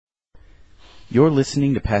You're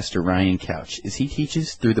listening to Pastor Ryan Couch as he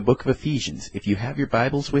teaches through the book of Ephesians. If you have your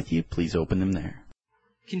Bibles with you, please open them there.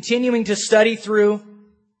 Continuing to study through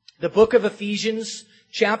the book of Ephesians,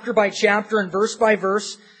 chapter by chapter and verse by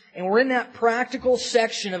verse, and we're in that practical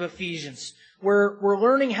section of Ephesians where we're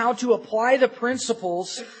learning how to apply the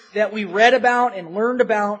principles that we read about and learned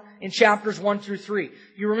about in chapters 1 through 3.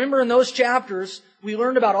 You remember in those chapters, we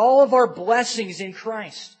learned about all of our blessings in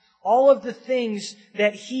Christ. All of the things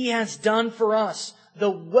that He has done for us,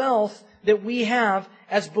 the wealth that we have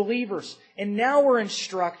as believers. And now we're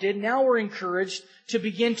instructed, now we're encouraged to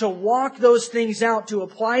begin to walk those things out, to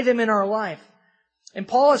apply them in our life. And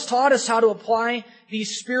Paul has taught us how to apply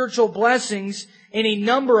these spiritual blessings in a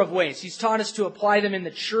number of ways. He's taught us to apply them in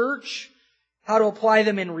the church, how to apply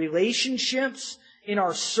them in relationships, in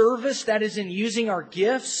our service, that is in using our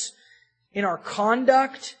gifts, in our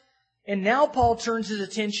conduct. And now Paul turns his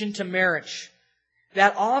attention to marriage,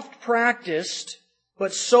 that oft practiced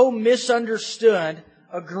but so misunderstood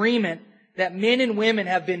agreement that men and women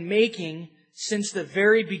have been making since the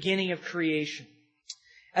very beginning of creation.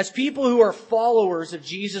 As people who are followers of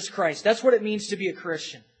Jesus Christ, that's what it means to be a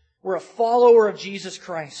Christian. We're a follower of Jesus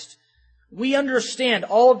Christ. We understand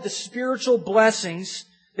all of the spiritual blessings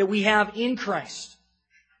that we have in Christ.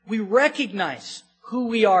 We recognize who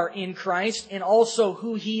we are in Christ and also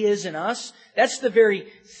who He is in us. That's the very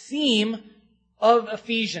theme of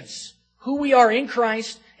Ephesians. Who we are in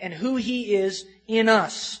Christ and who He is in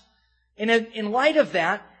us. And in light of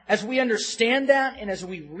that, as we understand that and as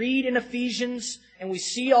we read in Ephesians and we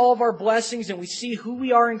see all of our blessings and we see who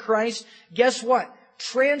we are in Christ, guess what?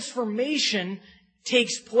 Transformation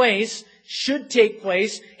takes place, should take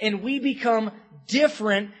place, and we become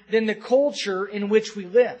different than the culture in which we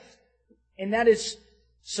live. And that is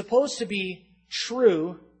supposed to be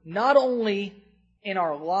true not only in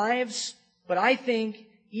our lives, but I think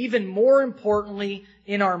even more importantly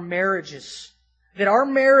in our marriages. That our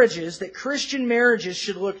marriages, that Christian marriages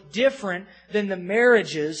should look different than the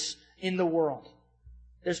marriages in the world.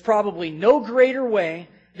 There's probably no greater way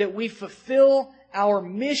that we fulfill our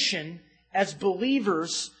mission as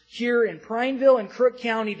believers here in Prineville and Crook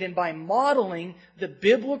County than by modeling the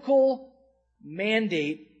biblical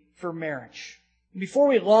mandate for marriage. Before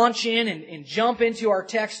we launch in and jump into our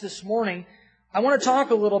text this morning, I want to talk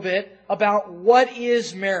a little bit about what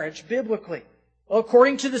is marriage biblically. Well,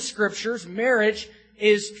 according to the Scriptures, marriage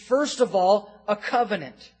is, first of all, a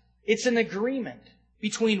covenant. It's an agreement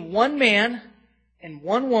between one man and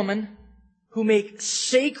one woman who make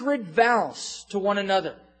sacred vows to one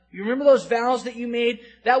another. You remember those vows that you made?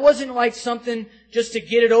 That wasn't like something just to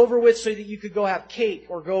get it over with so that you could go have cake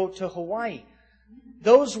or go to Hawaii.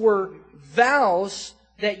 Those were vows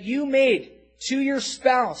that you made to your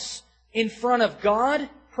spouse in front of God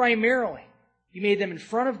primarily. You made them in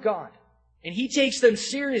front of God. And He takes them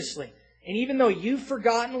seriously. And even though you've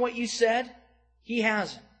forgotten what you said, He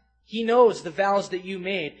hasn't. He knows the vows that you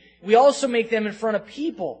made. We also make them in front of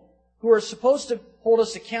people who are supposed to hold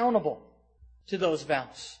us accountable to those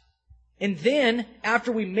vows. And then,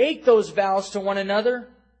 after we make those vows to one another,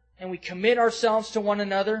 and we commit ourselves to one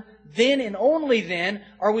another, then and only then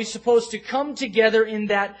are we supposed to come together in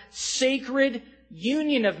that sacred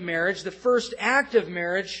union of marriage, the first act of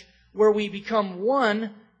marriage, where we become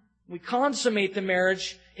one, we consummate the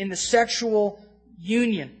marriage in the sexual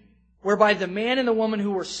union, whereby the man and the woman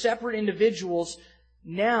who were separate individuals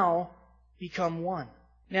now become one.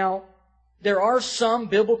 Now, there are some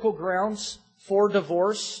biblical grounds for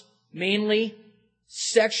divorce, mainly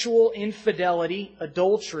sexual infidelity,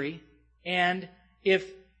 adultery, and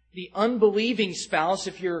if the unbelieving spouse,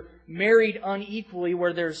 if you're married unequally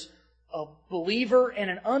where there's a believer and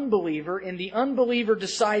an unbeliever, and the unbeliever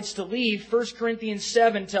decides to leave, 1 Corinthians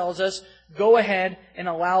 7 tells us, go ahead and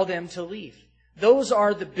allow them to leave. Those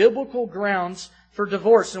are the biblical grounds for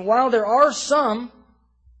divorce. And while there are some,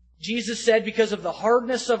 Jesus said because of the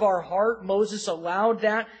hardness of our heart, Moses allowed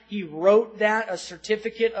that. He wrote that, a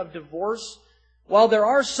certificate of divorce. While there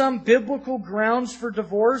are some biblical grounds for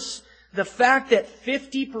divorce, the fact that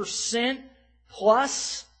 50%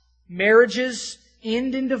 plus marriages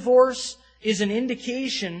end in divorce is an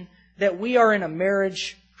indication that we are in a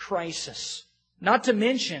marriage crisis. Not to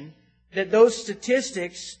mention that those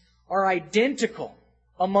statistics are identical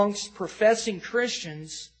amongst professing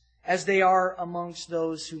Christians as they are amongst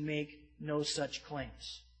those who make no such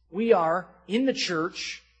claims. We are, in the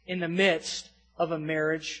church, in the midst of a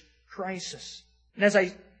marriage crisis.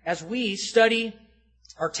 And as we study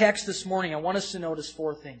our text this morning, I want us to notice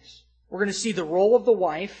four things. We're going to see the role of the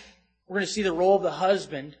wife. We're going to see the role of the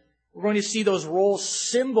husband. We're going to see those roles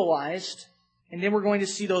symbolized. And then we're going to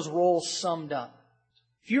see those roles summed up.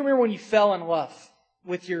 If you remember when you fell in love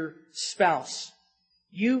with your spouse,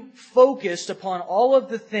 you focused upon all of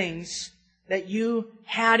the things that you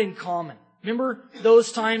had in common. Remember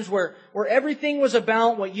those times where everything was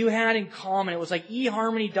about what you had in common? It was like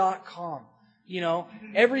eharmony.com.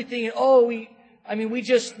 Everything, we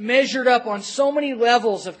just measured up on so many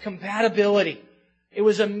levels of compatibility. It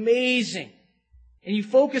was amazing. And you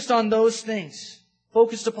focused on those things.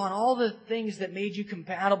 Focused upon all the things that made you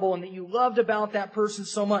compatible and that you loved about that person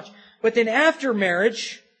so much. But then after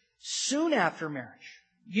marriage, soon after marriage,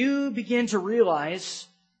 you begin to realize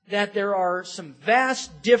that there are some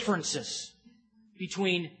vast differences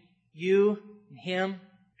between you and him,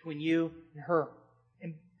 between you and her.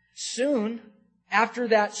 And soon, after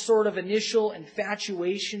that sort of initial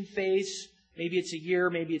infatuation phase, maybe it's a year,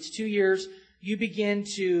 maybe it's 2 years, you begin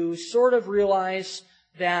to sort of realize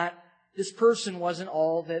that this person wasn't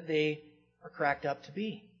all that they are cracked up to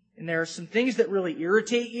be. And there are some things that really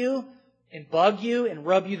irritate you and bug you and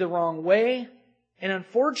rub you the wrong way. And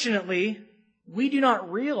unfortunately, we do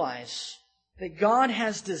not realize that God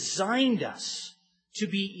has designed us to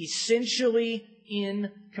be essentially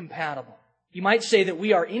incompatible. You might say that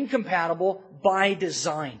we are incompatible by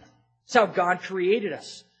design. That's how God created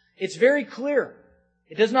us. It's very clear.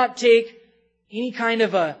 It does not take any kind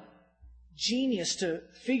of a genius to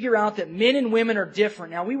figure out that men and women are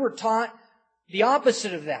different. Now, we were taught the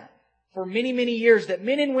opposite of that for many, many years, that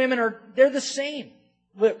men and women they're the same.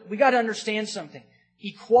 Look, we got to understand something.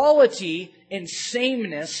 Equality and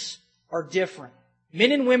sameness are different.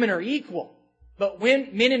 Men and women are equal, but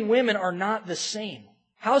men and women are not the same.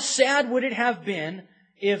 How sad would it have been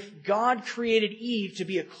if God created Eve to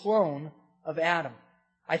be a clone of Adam?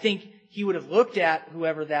 I think He would have looked at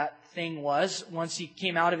whoever that thing was once he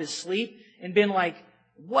came out of his sleep and been like,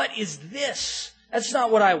 what is this? That's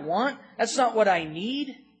not what I want. That's not what I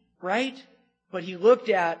need, right? But he looked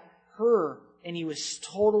at her and he was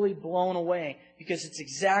totally blown away because it's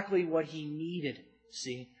exactly what he needed,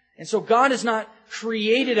 see? And so God has not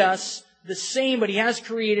created us the same, but He has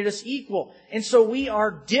created us equal. And so we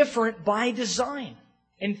are different by design.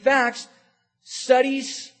 In fact,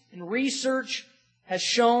 studies and research has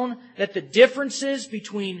shown that the differences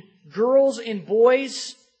between girls and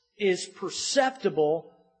boys is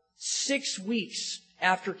perceptible 6 weeks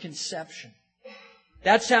after conception.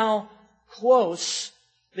 That's how close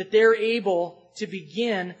that they're able to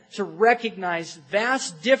begin to recognize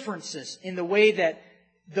vast differences in the way that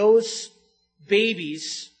those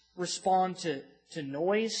babies respond to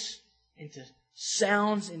noise, and to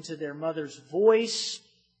sounds, and to their mother's voice,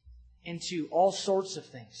 and to all sorts of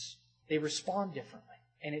things. They respond differently.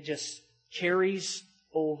 And it just carries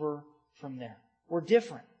over from there. We're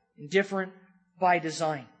different, and different by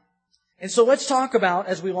design. And so let's talk about,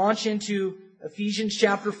 as we launch into Ephesians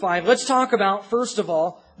chapter 5, let's talk about, first of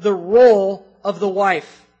all, the role of the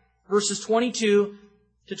wife. Verses 22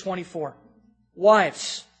 to 24.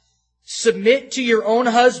 Wives, submit to your own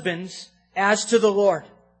husbands as to the Lord.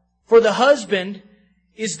 For the husband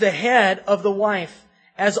is the head of the wife,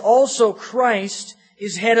 as also Christ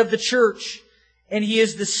is head of the church, and He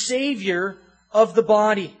is the Savior of the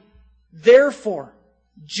body. Therefore,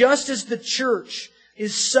 just as the church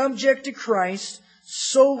is subject to Christ,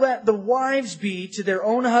 so let the wives be to their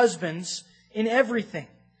own husbands in everything.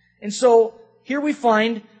 And so, here we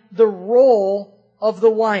find the role of the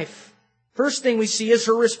wife. First thing we see is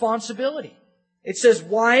her responsibility. It says,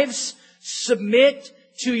 wives, submit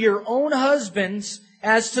to your own husbands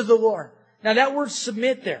as to the Lord. Now that word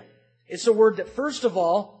submit there, it's a word that first of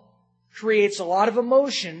all creates a lot of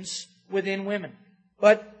emotions within women.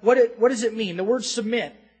 But what does it mean? The word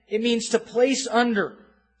submit, it means to place under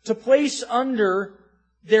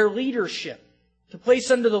their leadership, to place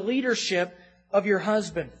under the leadership of your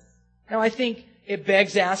husband. Now I think it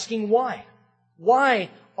begs asking why. Why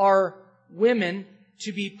are women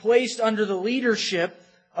to be placed under the leadership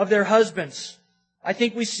of their husbands? I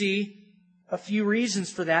think we see a few reasons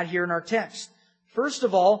for that here in our text. First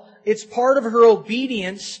of all, it's part of her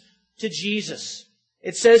obedience to Jesus.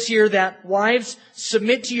 It says here that wives,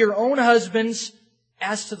 submit to your own husbands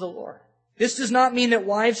as to the Lord. This does not mean that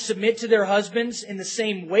wives submit to their husbands in the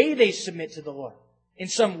same way they submit to the Lord. In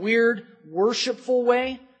some weird, worshipful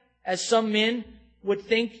way, as some men would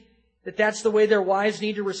think that that's the way their wives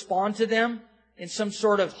need to respond to them, in some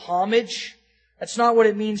sort of homage. That's not what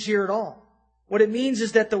it means here at all. What it means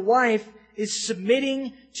is that the wife is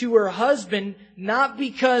submitting to her husband not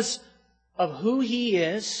because of who he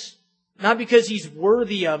is, not because he's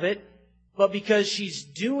worthy of it, but because she's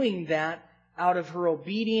doing that out of her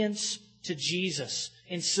obedience to Jesus.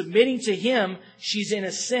 In submitting to Him, she's in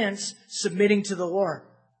a sense submitting to the Lord.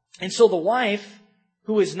 And so the wife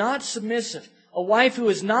who is not submissive, a wife who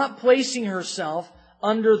is not placing herself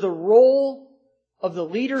under the role of the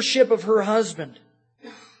leadership of her husband,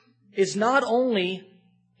 is not only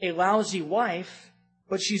a lousy wife,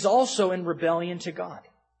 but she's also in rebellion to God.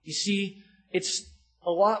 You see, it's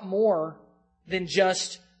a lot more than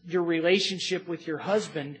just your relationship with your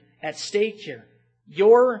husband at stake here.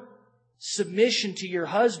 Your submission to your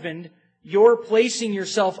husband, your placing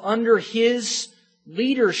yourself under his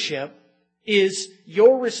leadership, is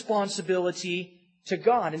your responsibility to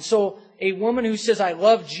God. And so a woman who says, I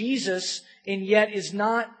love Jesus, and yet is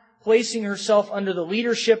not placing herself under the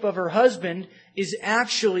leadership of her husband, is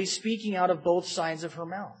actually speaking out of both sides of her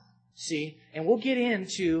mouth. See? And we'll get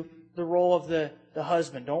into the role of the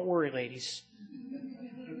husband. Don't worry, ladies.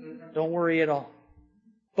 Don't worry at all.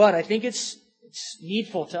 But I think it's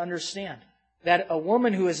needful to understand that a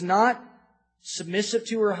woman who is not submissive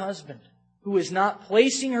to her husband, who is not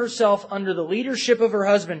placing herself under the leadership of her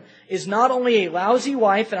husband, is not only a lousy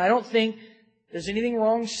wife, and I don't think there's anything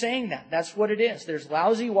wrong saying that. That's what it is. There's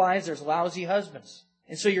lousy wives, there's lousy husbands.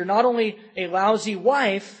 And so you're not only a lousy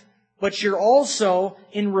wife, but you're also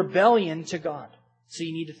in rebellion to God. So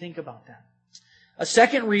you need to think about that. A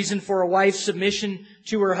second reason for a wife's submission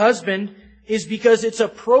to her husband is because it's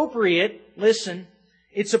appropriate, listen,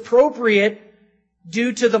 it's appropriate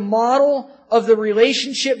due to the model of the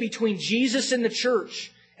relationship between Jesus and the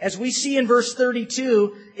church. As we see in verse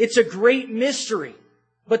 32, it's a great mystery.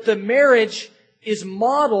 But the marriage is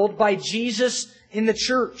modeled by Jesus in the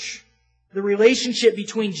church. The relationship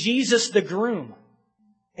between Jesus, the groom,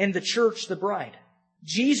 and the church, the bride.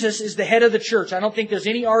 Jesus is the head of the church. I don't think there's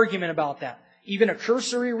any argument about that. Even a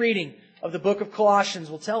cursory reading of the book of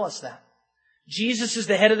Colossians will tell us that. Jesus is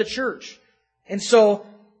the head of the church. And so,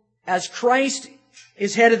 as Christ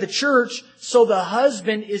is head of the church, so the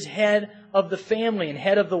husband is head of the family and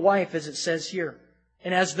head of the wife, as it says here.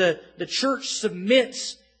 And as the church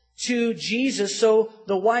submits to Jesus, so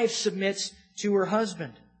the wife submits to her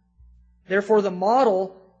husband. Therefore, the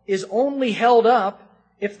model is only held up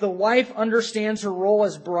if the wife understands her role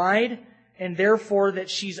as bride, and therefore that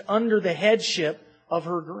she's under the headship of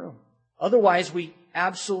her groom. Otherwise, we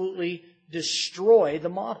absolutely destroy the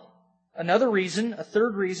model. Another reason, a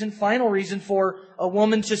third reason, final reason for a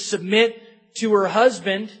woman to submit to her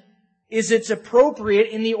husband is it's appropriate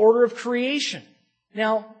in the order of creation.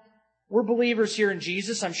 Now, we're believers here in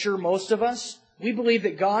Jesus, I'm sure most of us. We believe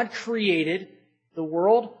that God created the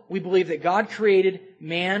world. We believe that God created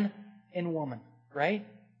man and woman, right?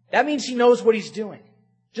 That means He knows what He's doing.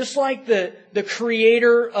 Just like the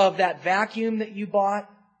creator of that vacuum that you bought,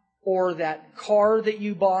 or that car that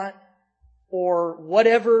you bought, or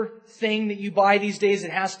whatever thing that you buy these days,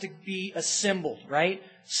 it has to be assembled, right?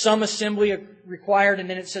 Some assembly required, and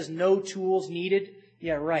then it says no tools needed.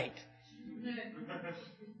 Yeah, right.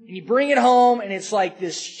 And you bring it home, and it's like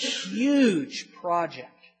this huge project.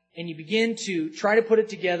 And you begin to try to put it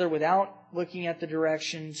together without looking at the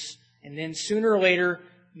directions. And then sooner or later,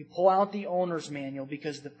 you pull out the owner's manual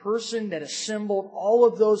because the person that assembled all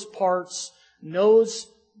of those parts knows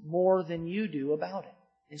more than you do about it.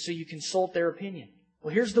 And so you consult their opinion.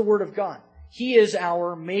 Well, here's the Word of God. He is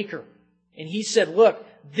our maker. And He said, look,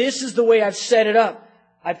 this is the way I've set it up.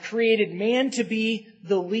 I've created man to be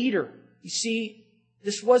the leader. You see,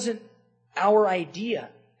 this wasn't our idea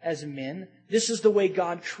as men. This is the way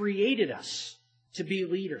God created us, to be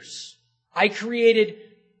leaders. I created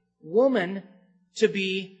woman to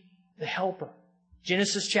be the helper.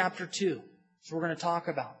 Genesis chapter 2. So we're going to talk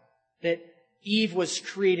about that Eve was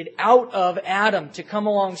created out of Adam to come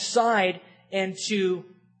alongside and to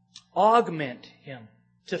augment him,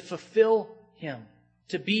 to fulfill him,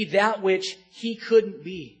 to be that which he couldn't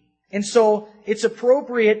be. And so it's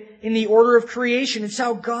appropriate in the order of creation. It's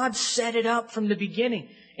how God set it up from the beginning.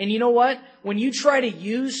 And you know what? When you try to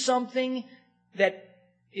use something that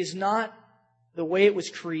is not the way it was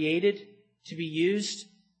created to be used,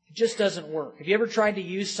 it just doesn't work. Have you ever tried to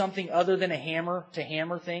use something other than a hammer to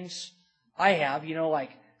hammer things? I have,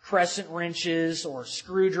 like crescent wrenches or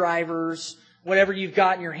screwdrivers, whatever you've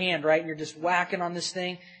got in your hand, right? And you're just whacking on this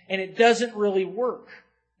thing, and it doesn't really work.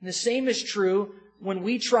 And the same is true when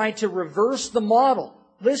we try to reverse the model.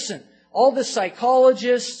 Listen, all the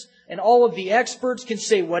psychologists and all of the experts can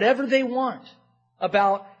say whatever they want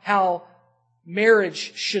about how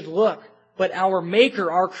marriage should look. But our Maker,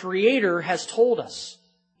 our Creator, has told us.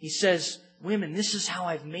 He says, women, this is how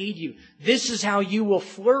I've made you. This is how you will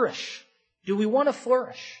flourish. Do we want to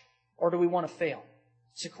flourish or do we want to fail?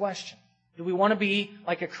 It's a question. Do we want to be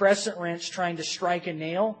like a crescent wrench trying to strike a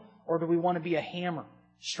nail, or do we want to be a hammer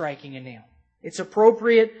striking a nail? It's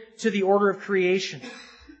appropriate to the order of creation.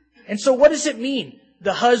 And so what does it mean?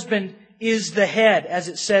 the husband is the head, as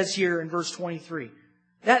it says here in verse 23.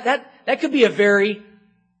 That could be a very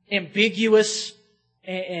ambiguous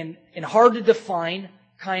and hard to define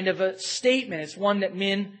kind of a statement. It's one that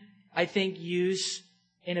men, I think, use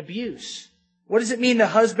and abuse. What does it mean the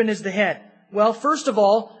husband is the head? Well, first of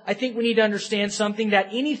all, I think we need to understand something, that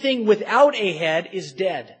anything without a head is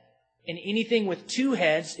dead. And anything with two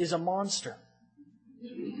heads is a monster.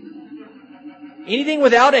 Anything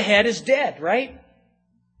without a head is dead, right?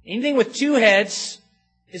 Anything with two heads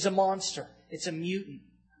is a monster. It's a mutant.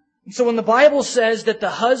 And so when the Bible says that the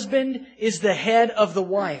husband is the head of the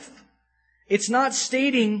wife, it's not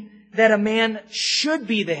stating that a man should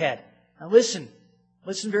be the head. Now listen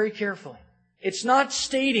very carefully. It's not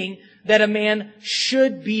stating that a man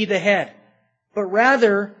should be the head, but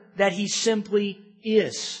rather that he simply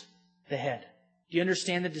is the head. Do you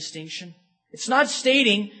understand the distinction? It's not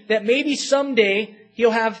stating that maybe someday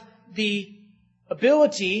he'll have the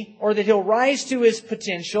ability or that he'll rise to his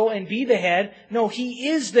potential and be the head. No, he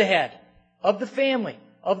is the head of the family,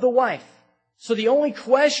 of the wife. So the only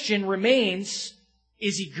question remains,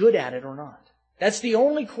 is he good at it or not? That's the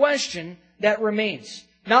only question that remains.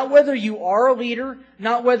 Not whether you are a leader,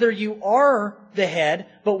 not whether you are the head,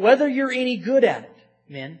 but whether you're any good at it,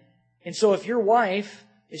 men. And so if your wife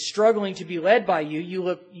is struggling to be led by you,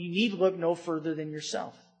 you need to look no further than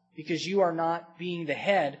yourself, because you are not being the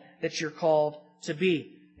head that you're called to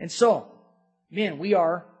be. And so, men, we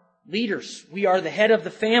are leaders. We are the head of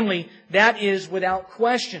the family. That is without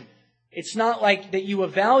question. It's not like that you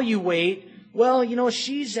evaluate, well,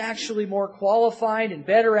 she's actually more qualified and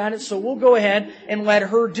better at it, so we'll go ahead and let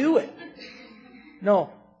her do it.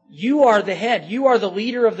 No, you are the head. You are the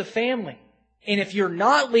leader of the family. And if you're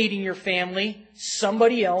not leading your family,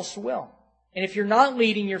 somebody else will. And if you're not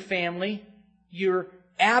leading your family, you're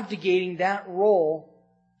abdicating that role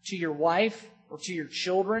to your wife or to your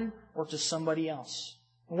children or to somebody else.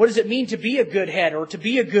 And what does it mean to be a good head or to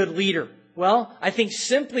be a good leader? Well, I think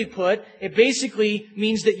simply put, it basically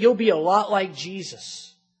means that you'll be a lot like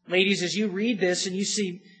Jesus. Ladies, as you read this and you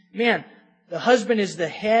see, man, the husband is the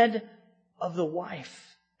head of the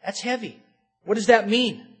wife. That's heavy. What does that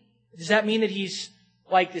mean? Does that mean that he's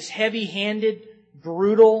like this heavy-handed,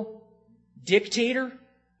 brutal dictator?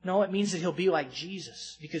 No, it means that he'll be like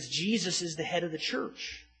Jesus, because Jesus is the head of the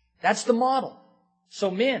church. That's the model. So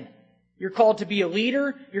men, you're called to be a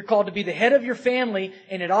leader, you're called to be the head of your family,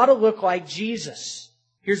 and it ought to look like Jesus.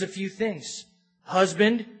 Here's a few things.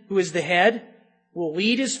 Husband, who is the head, will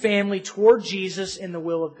lead his family toward Jesus in the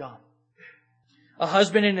will of God. A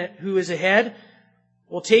husband who is a head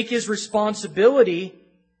will take his responsibility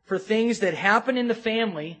for things that happen in the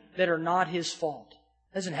family that are not his fault.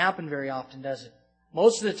 Doesn't happen very often, does it?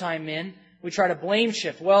 Most of the time, men, we try to blame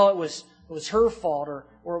shift. Well, it was her fault,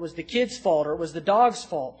 or it was the kid's fault, or it was the dog's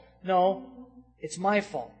fault. No, it's my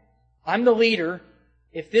fault. I'm the leader.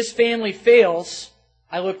 If this family fails,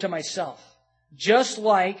 I look to myself. Just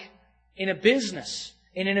like in a business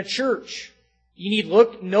and in a church, you need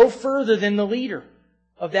look no further than the leader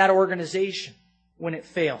of that organization when it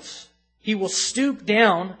fails. He will stoop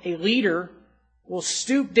down, a leader will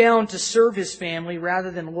stoop down to serve his family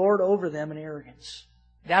rather than lord over them in arrogance.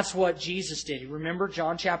 That's what Jesus did. Remember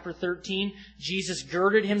John chapter 13? Jesus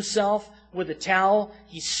girded himself with a towel.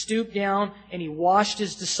 He stooped down and he washed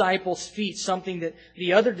his disciples' feet, something that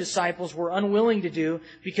the other disciples were unwilling to do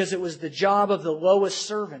because it was the job of the lowest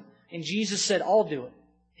servant. And Jesus said, I'll do it.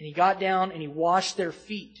 And he got down and he washed their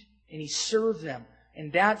feet and he served them.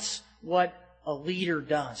 And that's what a leader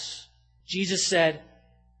does. Jesus said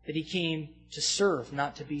that he came to serve,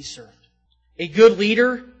 not to be served. A good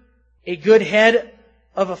leader, a good head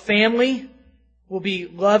of a family will be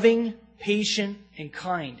loving, patient, and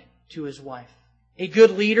kind to his wife. A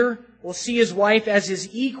good leader will see his wife as his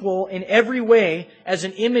equal in every way, as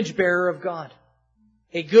an image bearer of God.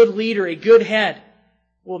 A good leader, a good head,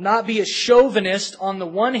 will not be a chauvinist on the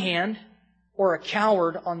one hand or a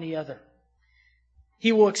coward on the other.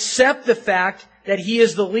 He will accept the fact that he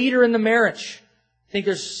is the leader in the marriage. I think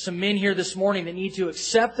there's some men here this morning that need to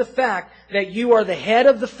accept the fact that you are the head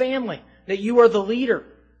of the family, that you are the leader,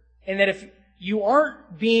 and that if you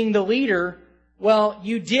aren't being the leader, well,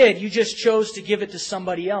 you just chose to give it to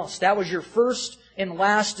somebody else. That was your first and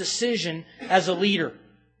last decision as a leader.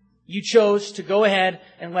 You chose to go ahead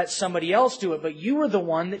and let somebody else do it, but you were the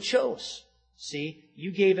one that chose. See,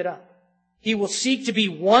 you gave it up. He will seek to be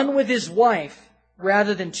one with his wife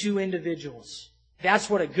rather than two individuals. That's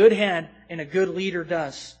what a good head and a good leader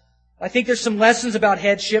does. I think there's some lessons about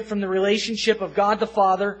headship from the relationship of God the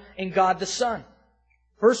Father and God the Son.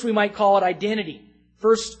 First, we might call it identity.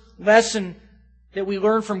 First lesson that we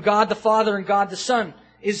learn from God the Father and God the Son.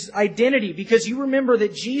 is identity, because you remember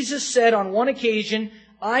that Jesus said on one occasion,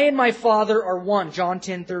 I and my Father are one, John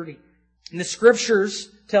 10:30. And the Scriptures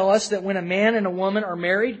tell us that when a man and a woman are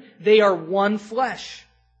married, they are one flesh.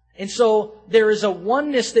 And so there is a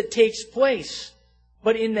oneness that takes place.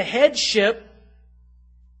 But in the headship,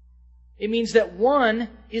 it means that one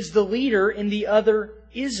is the leader and the other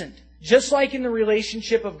isn't. Just like in the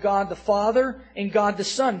relationship of God the Father and God the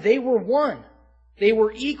Son. They were one. They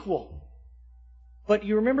were equal. But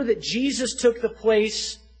you remember that Jesus took the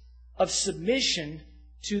place of submission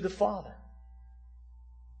to the Father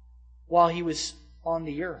while He was on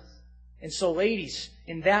the earth. And so, ladies,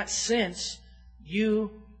 in that sense,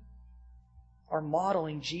 you are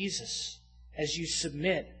modeling Jesus as you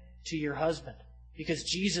submit to your husband. Because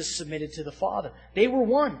Jesus submitted to the Father. They were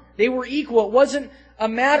one. They were equal. It wasn't a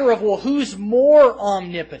matter of, well, who's more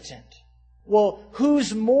omnipotent? Well,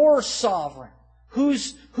 who's more sovereign?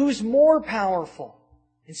 Who's more powerful?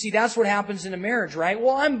 And see, that's what happens in a marriage, right?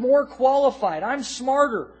 Well, I'm more qualified. I'm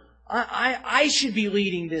smarter. I should be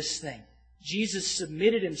leading this thing. Jesus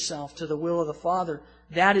submitted Himself to the will of the Father.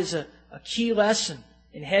 That is a key lesson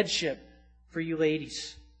in headship for you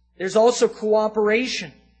ladies. There's also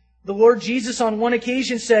cooperation. The Lord Jesus on one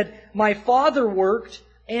occasion said, my Father worked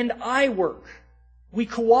and I work. We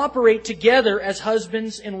cooperate together as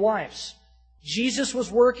husbands and wives. Jesus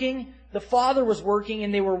was working, the Father was working,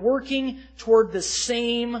 and they were working toward the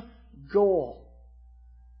same goal.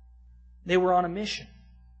 They were on a mission.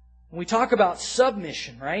 When we talk about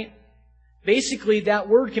submission, right? Basically, that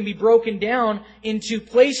word can be broken down into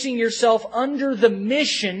placing yourself under the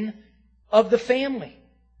mission of the family.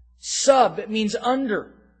 Sub, it means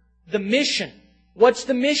under. The mission. What's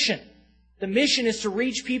the mission? The mission is to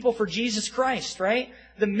reach people for Jesus Christ, right?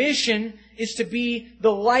 The mission is to be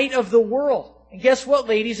the light of the world. And guess what,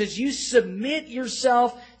 ladies? As you submit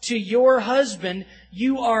yourself to your husband,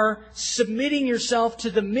 you are submitting yourself to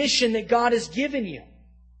the mission that God has given you.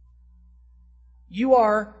 You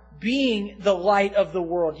are being the light of the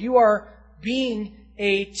world. You are being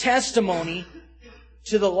a testimony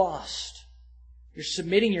to the lost. You're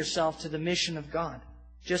submitting yourself to the mission of God,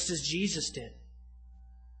 just as Jesus did.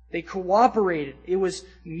 They cooperated. It was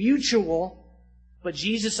mutual, but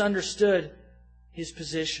Jesus understood His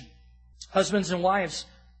position. Husbands and wives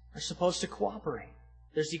are supposed to cooperate.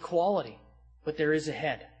 There's equality, but there is a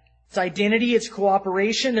head. It's identity, it's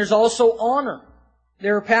cooperation. There's also honor.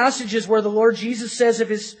 There are passages where the Lord Jesus says of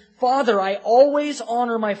His Father, I always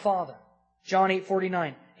honor my Father. John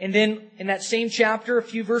 8:49. And then in that same chapter, a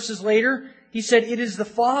few verses later, He said, it is the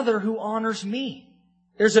Father who honors me.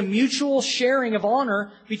 There's a mutual sharing of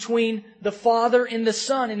honor between the Father and the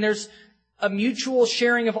Son. And there's a mutual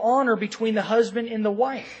sharing of honor between the husband and the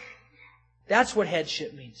wife. That's what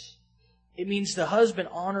headship means. It means the husband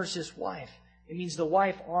honors his wife. It means the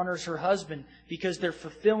wife honors her husband because they're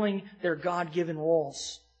fulfilling their God-given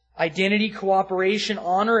roles. Identity, cooperation,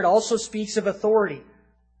 honor. It also speaks of authority.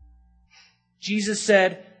 Jesus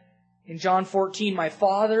said in John 14, my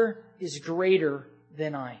Father is greater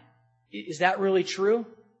than I. Is that really true?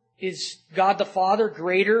 Is God the Father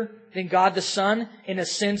greater than God the Son in a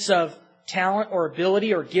sense of talent or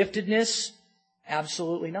ability or giftedness?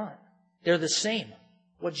 Absolutely not. They're the same.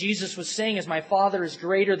 What Jesus was saying is, my Father is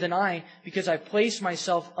greater than I because I placed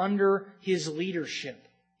myself under His leadership,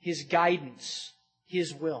 His guidance,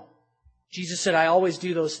 His will. Jesus said, I always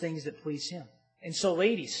do those things that please Him. And so,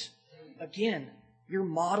 ladies, again, you're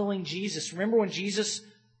modeling Jesus. Remember when Jesus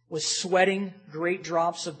was sweating great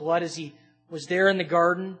drops of blood as He was there in the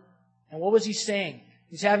garden? And what was He saying?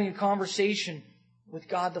 He's having a conversation with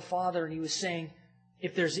God the Father, and He was saying,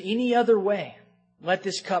 if there's any other way, let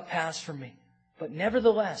this cup pass from me. But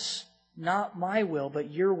nevertheless, not my will,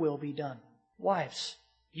 but your will be done. Wives,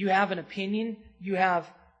 you have an opinion, you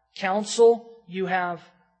have counsel, you have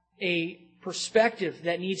a perspective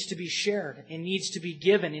that needs to be shared and needs to be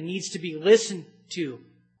given and needs to be listened to.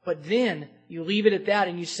 But then you leave it at that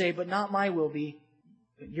and you say, but not my will be,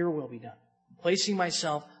 but your will be done. I'm placing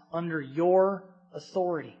myself under your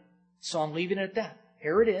authority. So I'm leaving it at that.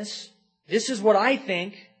 Here it is. This is what I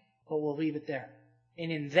think, but we'll leave it there.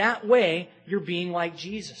 And in that way, you're being like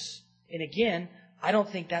Jesus. And again, I don't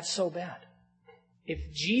think that's so bad.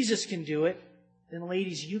 If Jesus can do it, then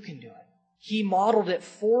ladies, you can do it. He modeled it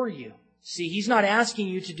for you. See, He's not asking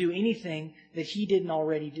you to do anything that He didn't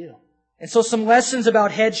already do. And so some lessons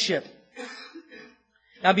about headship.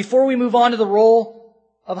 Now, before we move on to the role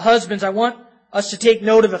of husbands, I want us to take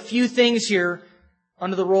note of a few things here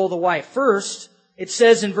under the role of the wife. First, it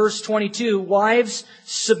says in verse 22, wives,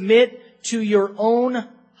 submit to your own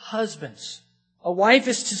husbands. A wife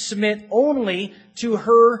is to submit only to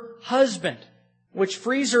her husband. which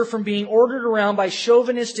frees her from being ordered around by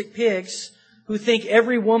chauvinistic pigs who think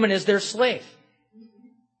every woman is their slave.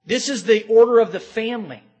 This is the order of the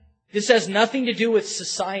family. This has nothing to do with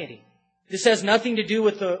society. This has nothing to do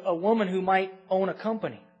with a woman who might own a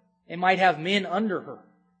company and might have men under her.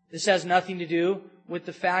 This has nothing to do with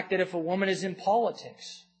the fact that if a woman is in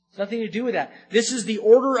politics. It's nothing to do with that. This is the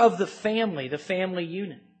order of the family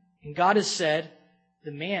unit. And God has said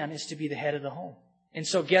the man is to be the head of the home. And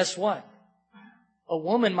so guess what? A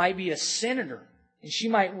woman might be a senator and she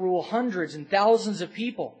might rule hundreds and thousands of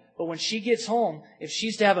people. But when she gets home, if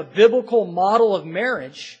she's to have a biblical model of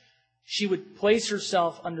marriage, she would place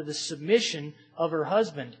herself under the submission of her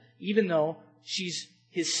husband, even though she's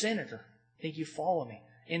his senator. I think you follow me.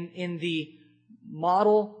 In the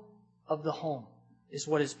model of the home is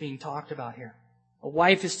what is being talked about here. A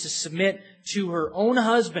wife is to submit to her own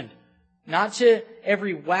husband, not to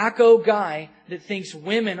every wacko guy that thinks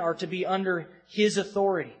women are to be under his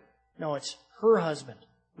authority. No, it's her husband,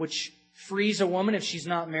 which frees a woman, if she's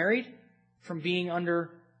not married, from being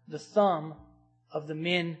under the thumb of the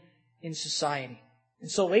men in society. And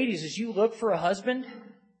so, ladies, as you look for a husband,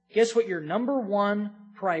 guess what your number one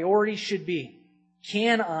priority should be?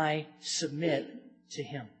 Can I submit to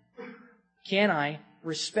him? Can I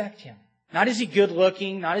respect him? Not is he good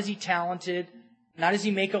looking, not is he talented, not does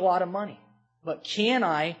he make a lot of money, but can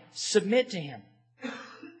I submit to him?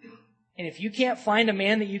 And if you can't find a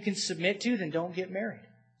man that you can submit to, then don't get married.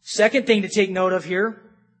 Second thing to take note of here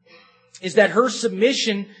is that her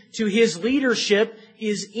submission to his leadership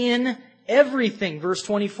is in everything. Verse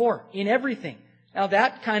 24, in everything. Now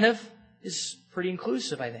that kind of is pretty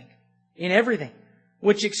inclusive, I think. In everything.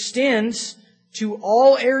 Which extends to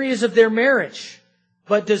all areas of their marriage,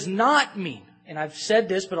 but does not mean, and I've said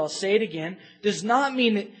this, but I'll say it again, does not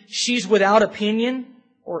mean that she's without opinion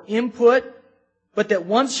or input, but that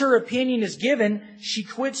once her opinion is given, she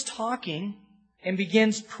quits talking and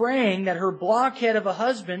begins praying that her blockhead of a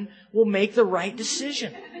husband will make the right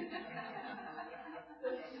decision.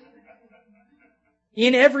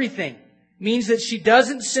 In everything means that she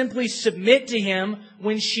doesn't simply submit to him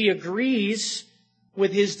when she agrees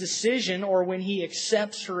with his decision or when he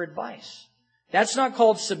accepts her advice. That's not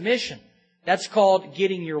called submission. That's called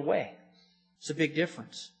getting your way. It's a big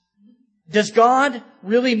difference. Does God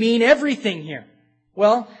really mean everything here?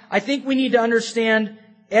 Well, I think we need to understand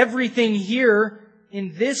everything here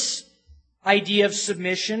in this idea of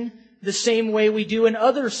submission the same way we do in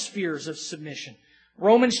other spheres of submission.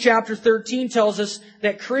 Romans chapter 13 tells us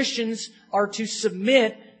that Christians are to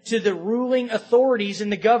submit to the ruling authorities in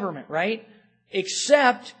the government, right?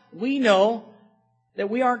 Except we know that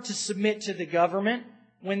we aren't to submit to the government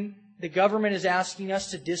when the government is asking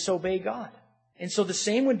us to disobey God. And so the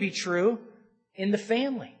same would be true in the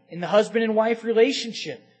family, in the husband and wife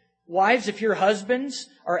relationship. Wives, if your husbands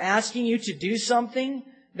are asking you to do something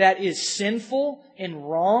that is sinful and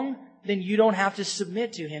wrong, then you don't have to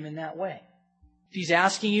submit to him in that way. If he's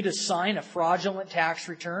asking you to sign a fraudulent tax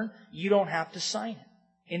return, you don't have to sign it.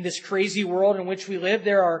 In this crazy world in which we live,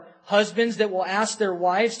 there are husbands that will ask their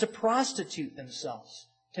wives to prostitute themselves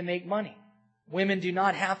to make money. Women do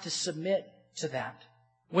not have to submit to that.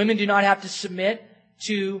 Women do not have to submit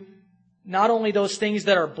to not only those things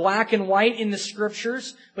that are black and white in the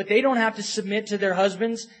Scriptures, but they don't have to submit to their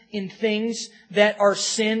husbands in things that are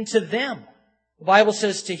sin to them. The Bible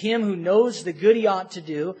says, to him who knows the good he ought to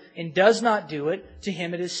do and does not do it, to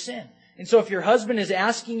him it is sin. And so if your husband is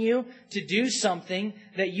asking you to do something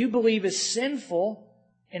that you believe is sinful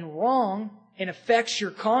and wrong and affects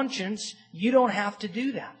your conscience, you don't have to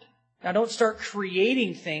do that. Now don't start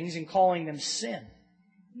creating things and calling them sin.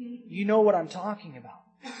 You know what I'm talking about.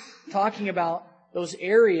 Talking about those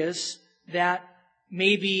areas that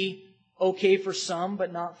may be okay for some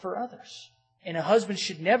but not for others. And a husband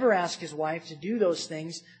should never ask his wife to do those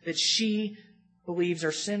things that she believes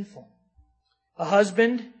are sinful. A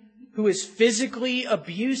husband who is physically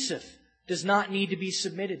abusive does not need to be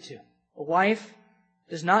submitted to. A wife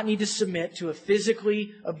does not need to submit to a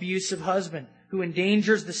physically abusive husband who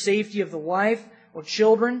endangers the safety of the wife or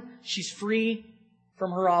children. She's free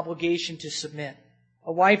from her obligation to submit.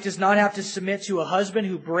 A wife does not have to submit to a husband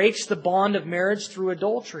who breaks the bond of marriage through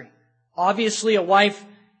adultery. Obviously, a wife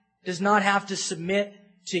does not have to submit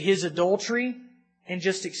to his adultery and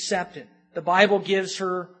just accept it. The Bible gives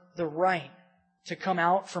her the right to come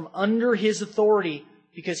out from under his authority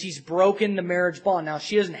because he's broken the marriage bond. Now,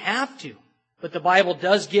 she doesn't have to, but the Bible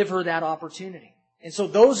does give her that opportunity. And so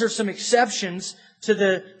those are some exceptions to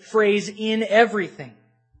the phrase, in everything.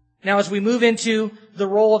 Now, as we move into the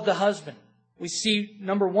role of the husband, we see,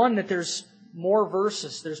 number one, that there's more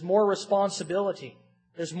verses. There's more responsibility.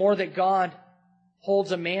 There's more that God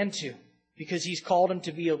holds a man to, because He's called him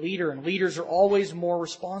to be a leader, and leaders are always more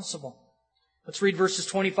responsible. Let's read verses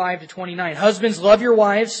 25 to 29. Husbands, love your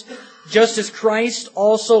wives, just as Christ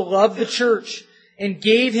also loved the church and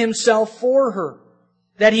gave Himself for her,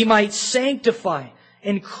 that He might sanctify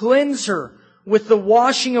and cleanse her with the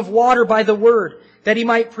washing of water by the word, that He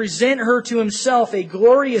might present her to Himself a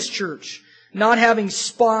glorious church, not having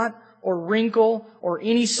spot or wrinkle or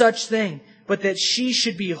any such thing, but that she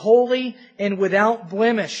should be holy and without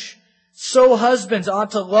blemish. So husbands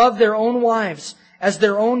ought to love their own wives as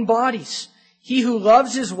their own bodies. He who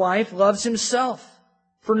loves his wife loves himself.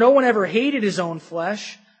 For no one ever hated his own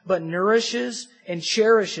flesh, but nourishes and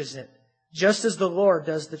cherishes it, just as the Lord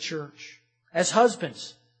does the church. As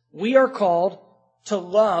husbands, we are called to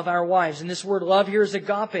love our wives. And this word love here is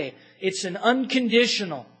agape. It's an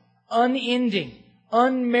unconditional, unending,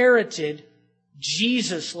 unmerited,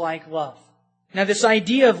 Jesus-like love. Now, this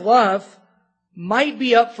idea of love might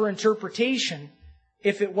be up for interpretation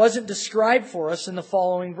if it wasn't described for us in the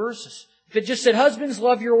following verses. If it just said, husbands,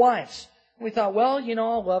 love your wives. We thought, well,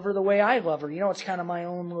 I'll love her the way I love her. It's kind of my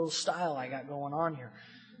own little style I got going on here.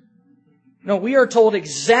 No, we are told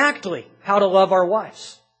exactly how to love our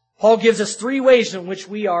wives. Paul gives us 3 ways in which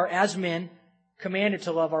we are, as men, commanded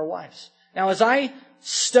to love our wives. Now, as I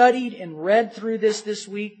studied and read through this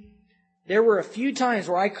week, there were a few times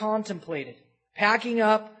where I contemplated packing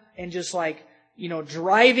up and just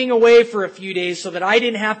driving away for a few days so that I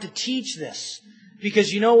didn't have to teach this.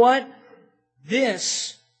 Because you know what?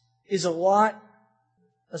 This is a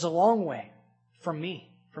long way from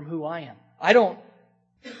me, from who I am. I don't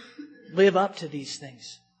live up to these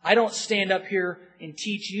things. I don't stand up here and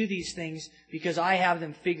teach you these things because I have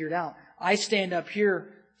them figured out. I stand up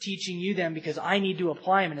here teaching you them because I need to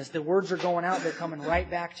apply them. And as the words are going out, they're coming right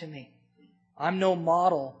back to me. I'm no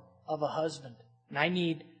model of a husband. And I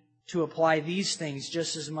need to apply these things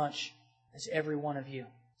just as much as every one of you.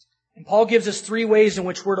 And Paul gives us 3 ways in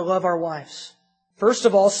which we're to love our wives. First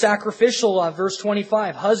of all, sacrificial love, verse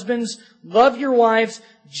 25. Husbands, love your wives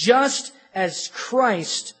just as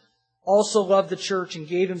Christ also loved the church and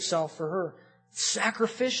gave Himself for her.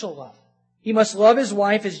 Sacrificial love. He must love his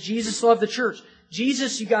wife as Jesus loved the church.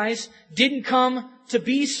 Jesus, you guys, didn't come to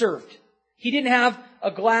be served. He didn't have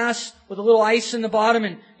a glass with a little ice in the bottom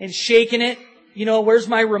and shaking it. Where's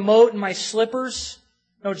my remote and my slippers?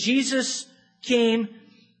 No, Jesus came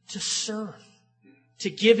to serve, to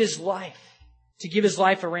give His life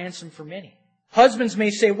a ransom for many. Husbands may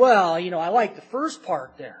say, well, I like the first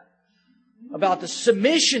part there about the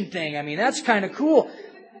submission thing. That's kind of cool.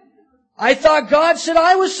 I thought God said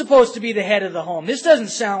I was supposed to be the head of the home. This doesn't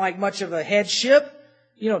sound like much of a headship.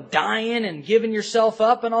 Dying and giving yourself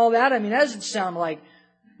up and all that. That doesn't sound like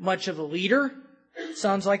much of a leader. It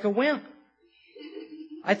sounds like a wimp.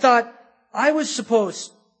 I thought I was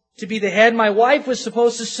supposed to be the head. My wife was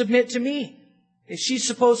supposed to submit to me. If she's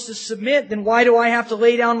supposed to submit, then why do I have to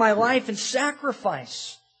lay down my life and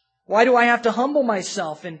sacrifice? Why do I have to humble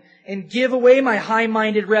myself and give away my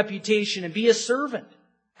high-minded reputation and be a servant?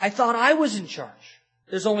 I thought I was in charge.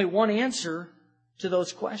 There's only one answer to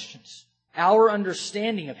those questions. Our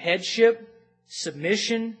understanding of headship,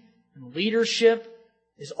 submission, and leadership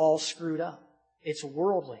is all screwed up. It's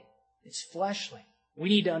worldly. It's fleshly. We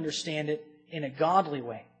need to understand it in a godly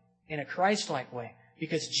way, in a Christ-like way,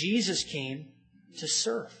 because Jesus came to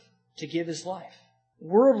serve, to give His life.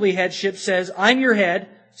 Worldly headship says, I'm your head,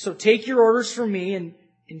 so take your orders from me and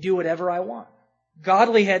do whatever I want.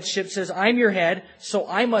 Godly headship says, I'm your head, so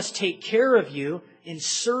I must take care of you and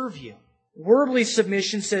serve you. Worldly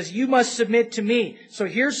submission says, you must submit to me, so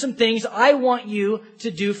here's some things I want you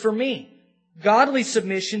to do for me. Godly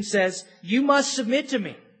submission says, you must submit to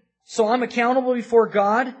me, so I'm accountable before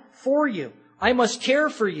God for you. I must care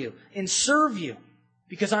for you and serve you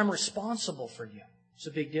because I'm responsible for you. It's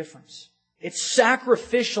a big difference. It's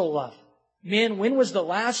sacrificial love. Men, when was the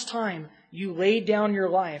last time you laid down your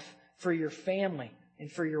life for your family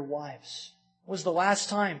and for your wives? When was the last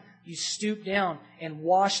time you stooped down and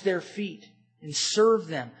washed their feet and served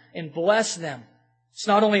them and blessed them? It's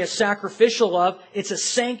not only a sacrificial love, it's a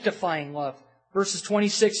sanctifying love. Verses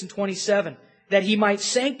 26 and 27. That He might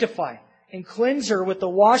sanctify and cleanse her with the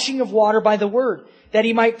washing of water by the word, that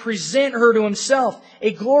He might present her to Himself,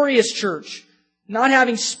 a glorious church, not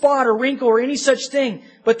having spot or wrinkle or any such thing,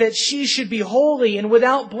 but that she should be holy and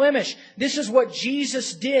without blemish. This is what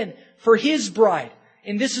Jesus did for His bride.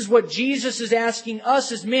 And this is what Jesus is asking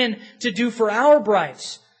us as men to do for our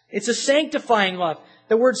brides. It's a sanctifying love.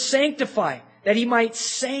 The word sanctify, that He might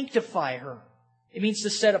sanctify her. It means to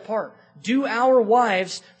set apart. Do our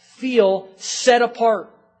wives feel set apart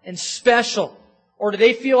and special? Or do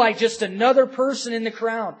they feel like just another person in the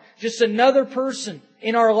crowd? Just another person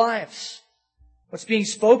in our lives? What's being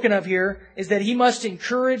spoken of here is that he must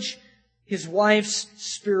encourage his wife's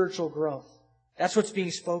spiritual growth. That's what's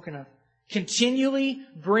being spoken of. Continually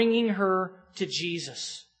bringing her to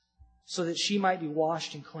Jesus so that she might be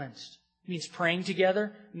washed and cleansed. It means praying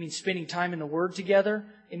together. It means spending time in the Word together.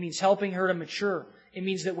 It means helping her to mature. It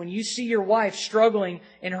means that when you see your wife struggling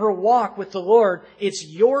in her walk with the Lord, it's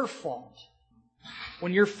your fault.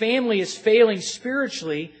 When your family is failing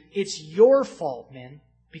spiritually, it's your fault, men,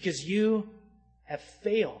 because you have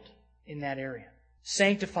failed in that area.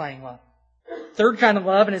 Sanctifying love. Third kind of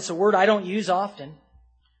love, and it's a word I don't use often,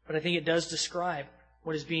 but I think it does describe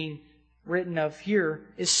what is being written of here,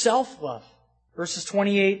 is self-love. Verses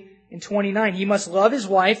 28 and 29. He must love his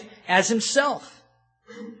wife as himself.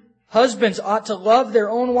 Husbands ought to love their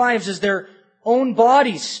own wives as their own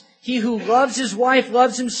bodies. He who loves his wife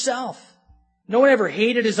loves himself. No one ever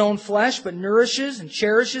hated his own flesh, but nourishes and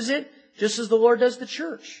cherishes it, just as the Lord does the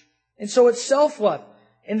church. And so it's self-love.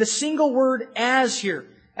 And the single word as here,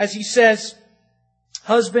 as he says,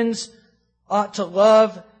 husbands ought to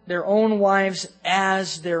love their own wives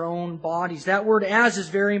as their own bodies. That word as is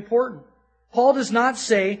very important. Paul does not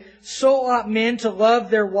say, so ought men to love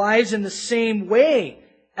their wives in the same way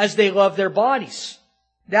as they love their bodies.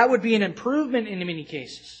 That would be an improvement in many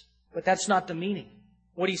cases. But that's not the meaning.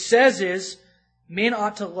 What he says is, men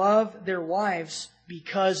ought to love their wives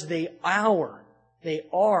because they are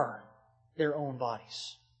their own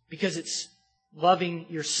bodies. Because it's loving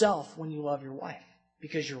yourself when you love your wife.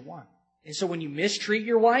 Because you're one. And so when you mistreat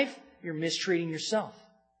your wife, you're mistreating yourself.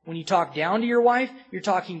 When you talk down to your wife, you're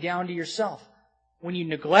talking down to yourself. When you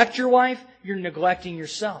neglect your wife, you're neglecting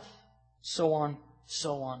yourself. So on,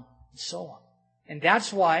 so on, and so on. And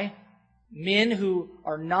that's why men who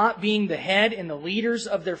are not being the head and the leaders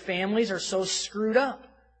of their families are so screwed up.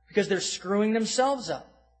 Because they're screwing themselves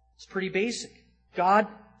up. It's pretty basic. God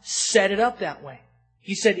set it up that way.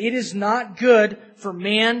 He said, it is not good for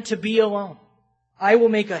man to be alone. I will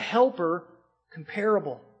make a helper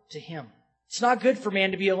comparable to him. It's not good for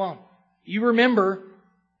man to be alone. You remember,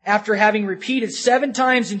 after having repeated 7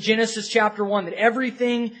 times in Genesis chapter 1 that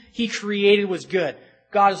everything He created was good.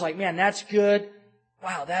 God is like, man, that's good.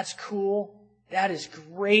 Wow, that's cool. That is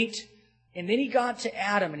great. And then He got to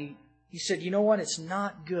Adam and He said, you know what? It's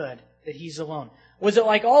not good that he's alone. Was it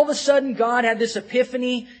like all of a sudden God had this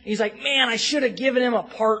epiphany and He's like, man, I should have given him a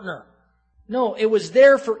partner? No, it was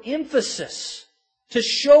there for emphasis to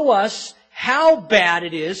show us how bad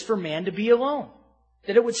it is for man to be alone.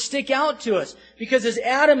 That it would stick out to us. Because as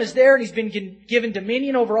Adam is there and he's been given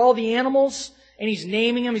dominion over all the animals and he's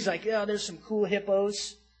naming them, he's like, oh, there's some cool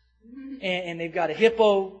hippos. And they've got a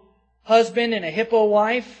hippo husband and a hippo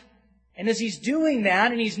wife. And as he's doing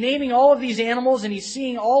that and he's naming all of these animals and he's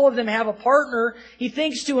seeing all of them have a partner, he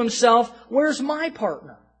thinks to himself, where's my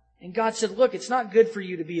partner? And God said, look, it's not good for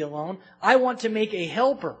you to be alone. I want to make a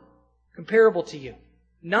helper comparable to you.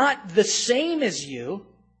 Not the same as you,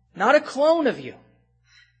 not a clone of you.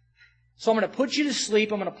 So I'm going to put you to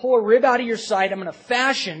sleep. I'm going to pull a rib out of your side. I'm going to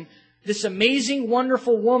fashion this amazing,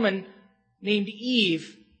 wonderful woman named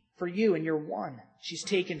Eve for you, and you're one. She's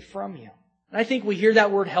taken from you. And I think we hear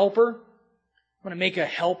that word helper. I'm going to make a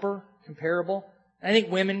helper comparable. And I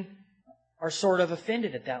think women are sort of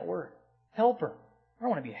offended at that word. Helper. I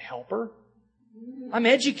don't want to be a helper. I'm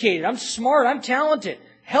educated. I'm smart. I'm talented.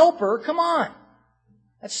 Helper? Come on.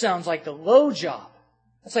 That sounds like the low job.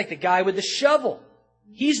 That's like the guy with the shovel.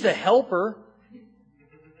 He's the helper.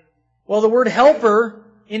 Well, the word helper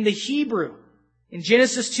in the Hebrew in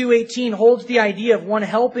Genesis 2:18 holds the idea of one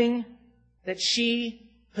helping, that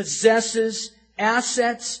she possesses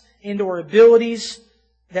assets and or abilities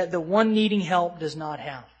that the one needing help does not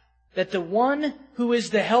have. That the one who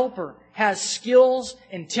is the helper has skills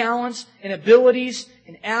and talents and abilities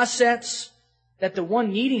and assets that the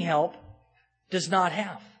one needing help does not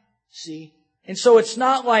have. See? And so it's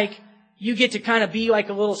not like you get to kind of be like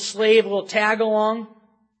a little slave, a little tag along,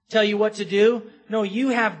 tell you what to do. No, you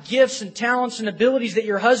have gifts and talents and abilities that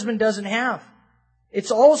your husband doesn't have.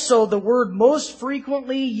 It's also the word most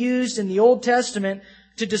frequently used in the Old Testament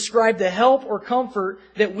to describe the help or comfort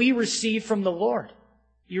that we receive from the Lord.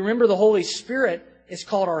 You remember the Holy Spirit is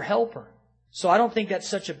called our helper. So I don't think that's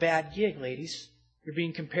such a bad gig, ladies. You're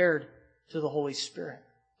being compared to the Holy Spirit.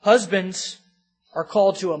 Husbands are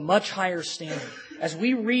called to a much higher standard. As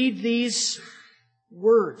we read these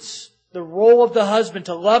words, the role of the husband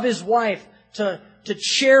to love his wife, to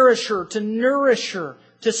cherish her, to nourish her,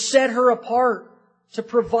 to set her apart, to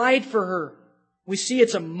provide for her, we see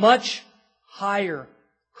it's a much higher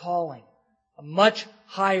calling, a much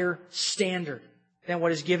higher standard. than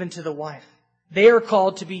what is given to the wife. They are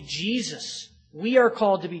called to be Jesus. We are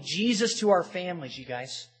called to be Jesus to our families, you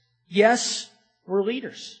guys. Yes, we're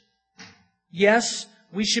leaders. Yes,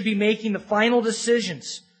 we should be making the final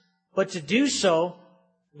decisions. But to do so,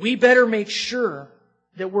 we better make sure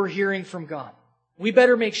that we're hearing from God. We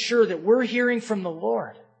better make sure that we're hearing from the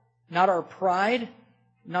Lord. Not our pride,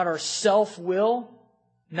 not our self-will,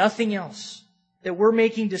 nothing else. That we're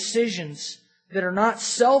making decisions that are not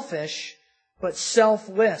selfish, but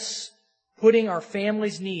selfless, putting our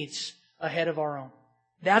family's needs ahead of our own.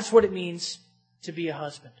 That's what it means to be a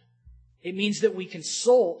husband. It means that we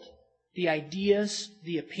consult the ideas,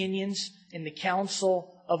 the opinions, and the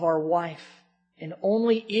counsel of our wife. And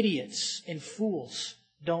only idiots and fools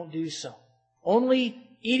don't do so.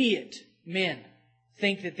 Only idiot men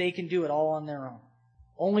think that they can do it all on their own.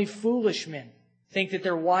 Only foolish men think that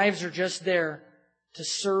their wives are just there to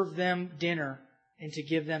serve them dinner and to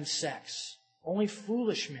give them sex. Only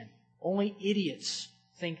foolish men, only idiots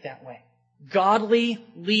think that way. Godly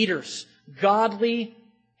leaders, godly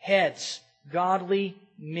heads, godly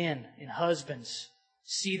men and husbands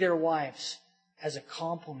see their wives as a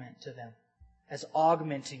complement to them, as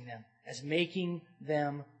augmenting them, as making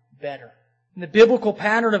them better. And the biblical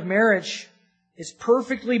pattern of marriage is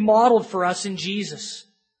perfectly modeled for us in Jesus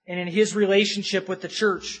and in His relationship with the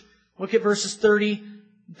church. Look at verses 30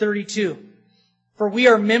 and 32. For we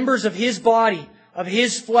are members of His body, of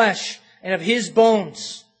His flesh, and of His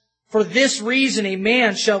bones. For this reason a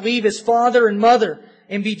man shall leave his father and mother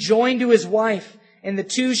and be joined to his wife, and the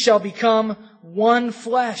two shall become one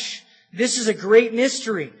flesh. This is a great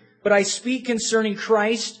mystery, but I speak concerning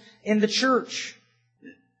Christ and the church.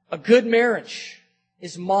 A good marriage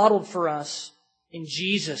is modeled for us in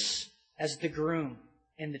Jesus as the groom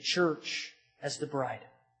and the church as the bride.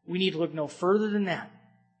 We need to look no further than that.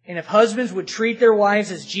 And if husbands would treat their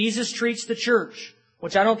wives as Jesus treats the church,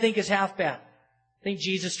 which I don't think is half bad. I think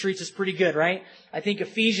Jesus treats us pretty good, right? I think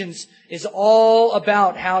Ephesians is all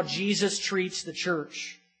about how Jesus treats the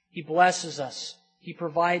church. He blesses us. He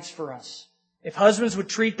provides for us. If husbands would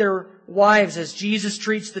treat their wives as Jesus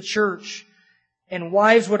treats the church, and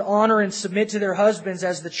wives would honor and submit to their husbands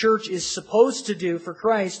as the church is supposed to do for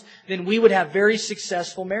Christ, then we would have very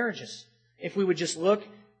successful marriages if we would just look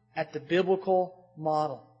at the biblical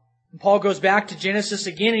model. And Paul goes back to Genesis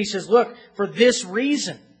again and he says, look, for this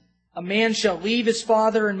reason a man shall leave his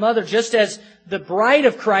father and mother, just as the bride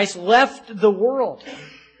of Christ left the world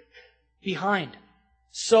behind.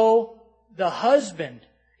 So the husband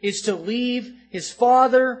is to leave his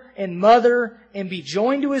father and mother and be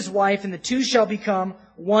joined to his wife, and the two shall become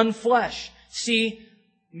one flesh. See,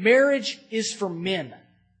 marriage is for men.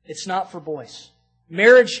 It's not for boys.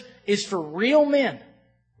 Marriage is for real men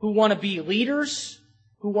who want to be leaders,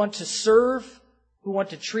 who want to serve, who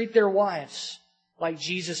want to treat their wives like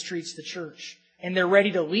Jesus treats the church. And they're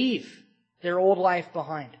ready to leave their old life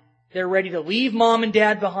behind. They're ready to leave mom and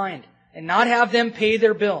dad behind and not have them pay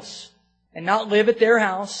their bills and not live at their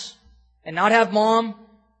house and not have mom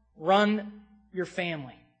run your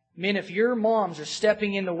family. Men, if your moms are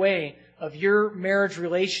stepping in the way of your marriage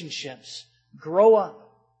relationships, grow up.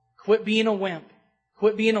 Quit being a wimp.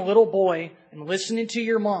 Quit being a little boy and listening to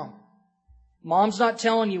your mom. Mom's not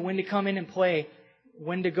telling you when to come in and play,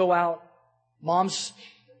 when to go out. Mom's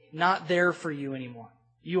not there for you anymore.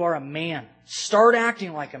 You are a man. Start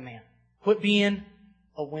acting like a man. Quit being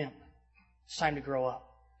a wimp. It's time to grow up.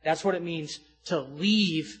 That's what it means to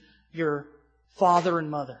leave your father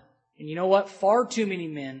and mother. And you know what? Far too many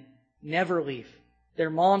men never leave. Their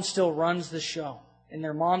mom still runs the show. And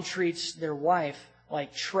their mom treats their wife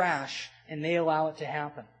like trash, and they allow it to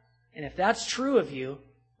happen. And if that's true of you,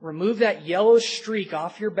 remove that yellow streak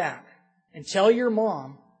off your back and tell your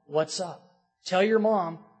mom what's up. Tell your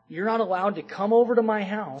mom, you're not allowed to come over to my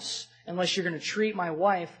house unless you're going to treat my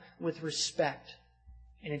wife with respect.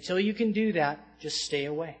 And until you can do that, just stay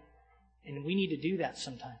away. And we need to do that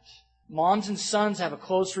sometimes. Moms and sons have a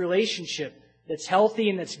close relationship that's healthy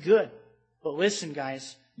and that's good. But listen,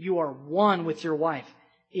 guys, you are one with your wife.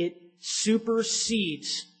 It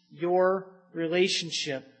supersedes your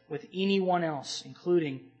relationship with anyone else,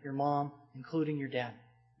 including your mom, including your dad.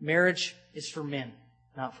 Marriage is for men,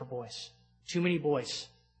 not for boys. Too many boys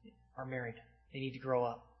are married. They need to grow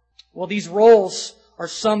up. Well, these roles are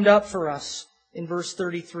summed up for us in verse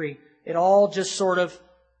 33. It all just sort of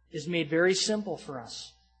is made very simple for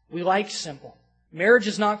us. We like simple. Marriage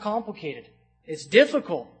is not complicated. It's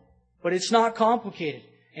difficult, but it's not complicated.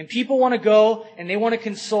 And people want to go and they want to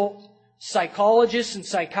consult psychologists and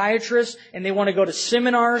psychiatrists, and they want to go to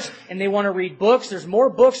seminars, and they want to read books. There's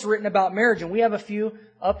more books written about marriage, and we have a few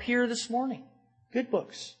up here this morning. Good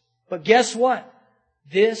books. But guess what?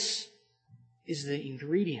 This is the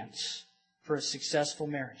ingredients for a successful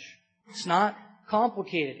marriage. It's not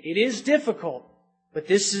complicated. It is difficult, but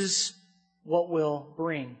this is what will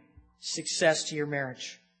bring success to your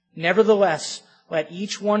marriage. Nevertheless, let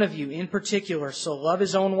each one of you in particular so love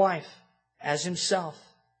his own wife as himself,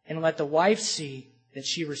 and let the wife see that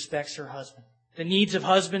she respects her husband. The needs of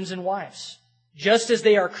husbands and wives. Just as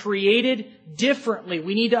they are created differently,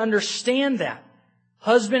 we need to understand that.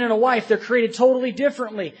 Husband and a wife, they're created totally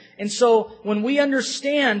differently. And so when we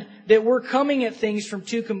understand that we're coming at things from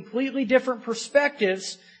two completely different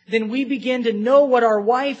perspectives, then we begin to know what our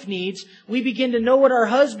wife needs. We begin to know what our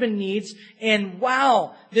husband needs. And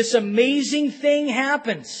wow, this amazing thing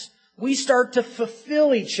happens. We start to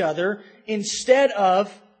fulfill each other instead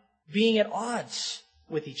of being at odds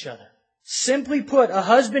with each other. Simply put, a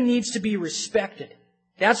husband needs to be respected.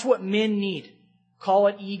 That's what men need. Call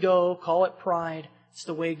it ego, call it pride. It's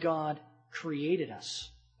the way God created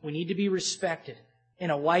us. We need to be respected, and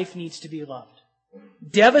a wife needs to be loved.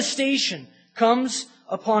 Devastation comes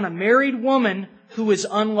upon a married woman who is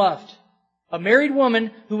unloved. A married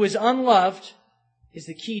woman who is unloved is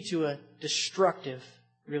the key to a destructive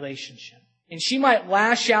relationship. And she might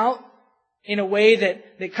lash out in a way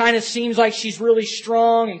that kind of seems like she's really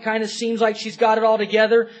strong and kind of seems like she's got it all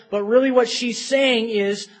together. But really what she's saying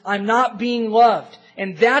is, I'm not being loved.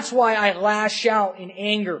 And that's why I lash out in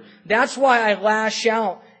anger. That's why I lash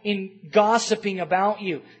out in gossiping about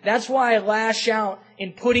you. That's why I lash out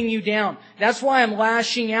in putting you down. That's why I'm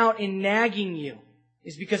lashing out in nagging you,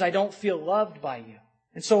 is because I don't feel loved by you.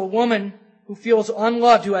 And so a woman who feels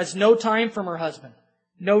unloved, who has no time from her husband,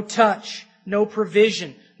 no touch, no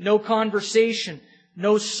provision, no conversation,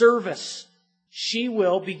 no service, she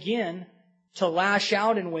will begin to lash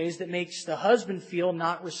out in ways that makes the husband feel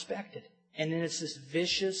not respected. And then it's this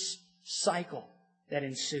vicious cycle that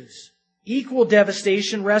ensues. Equal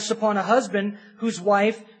devastation rests upon a husband whose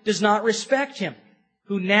wife does not respect him,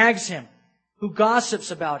 who nags him, who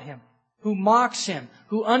gossips about him, who mocks him,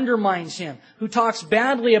 who undermines him, who talks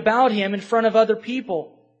badly about him in front of other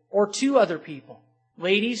people or to other people.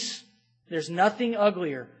 Ladies, there's nothing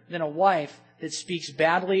uglier than a wife that speaks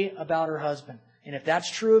badly about her husband. And if that's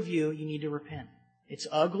true of you, you need to repent. It's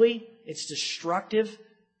ugly, it's destructive,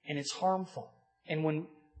 and it's harmful. And when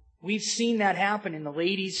we've seen that happen in the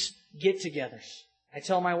ladies' get-togethers, I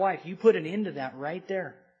tell my wife, you put an end to that right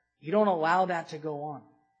there. You don't allow that to go on.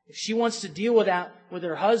 If she wants to deal with that with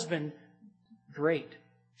her husband, great.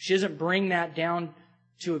 She doesn't bring that down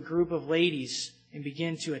to a group of ladies and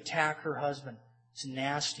begin to attack her husband. It's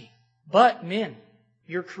nasty. But men,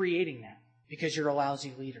 you're creating that because you're a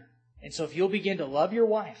lousy leader. And so if you'll begin to love your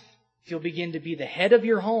wife, if you'll begin to be the head of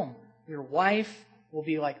your home, your wife will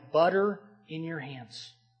be like butter in your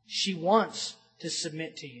hands. She wants to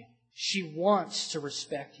submit to you. She wants to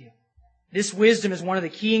respect you. This wisdom is one of the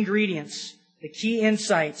key ingredients, the key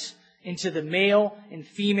insights into the male and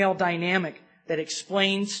female dynamic that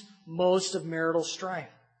explains most of marital strife.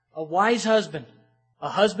 A wise husband, a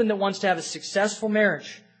husband that wants to have a successful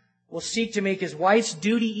marriage, will seek to make his wife's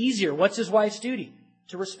duty easier. What's his wife's duty?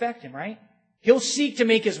 To respect him, right? He'll seek to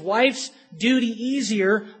make his wife's duty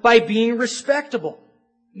easier by being respectable.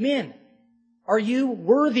 Men, are you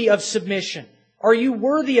worthy of submission? Are you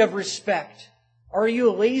worthy of respect? Are you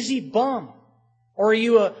a lazy bum? Or are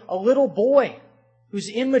you a little boy who's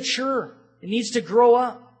immature and needs to grow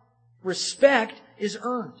up? Respect is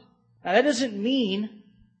earned. Now that doesn't mean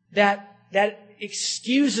that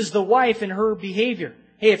excuses the wife in her behavior.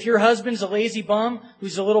 Hey, if your husband's a lazy bum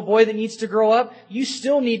who's a little boy that needs to grow up, you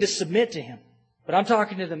still need to submit to him. But I'm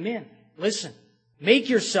talking to the men. Listen, make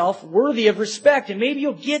yourself worthy of respect and maybe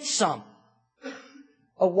you'll get some.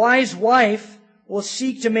 A wise wife will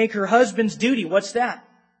seek to make her husband's duty. What's that?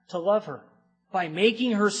 To love her. By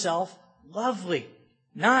making herself lovely.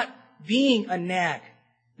 Not being a nag.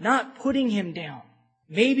 Not putting him down.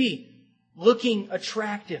 Maybe looking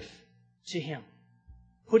attractive to him.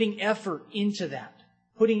 Putting effort into that.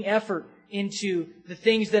 Putting effort into the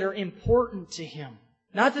things that are important to him.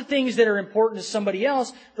 Not the things that are important to somebody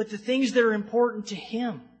else, but the things that are important to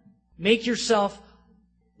him. Make yourself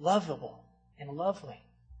lovable and lovely.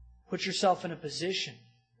 Put yourself in a position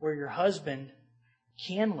where your husband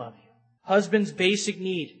can love you. Husband's basic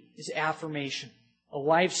need is affirmation. A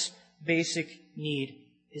wife's basic need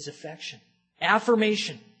is affection.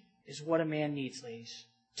 Affirmation is what a man needs, ladies.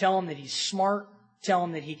 Tell him that he's smart. Tell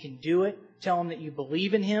him that he can do it. Tell him that you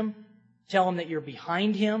believe in him. Tell him that you're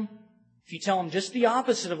behind him. If you tell him just the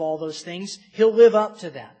opposite of all those things, he'll live up to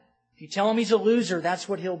that. If you tell him he's a loser, that's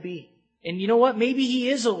what he'll be. And you know what? Maybe he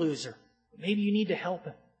is a loser. Maybe you need to help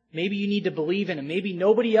him. Maybe you need to believe in Him. Maybe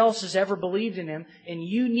nobody else has ever believed in Him, and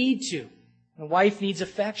you need to. The wife needs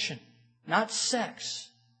affection, not sex.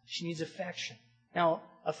 She needs affection. Now,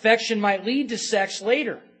 affection might lead to sex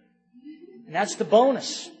later, and that's the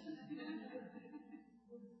bonus.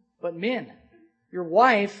 But men, your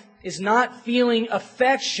wife is not feeling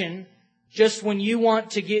affection just when you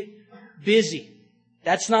want to get busy.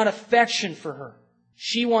 That's not affection for her.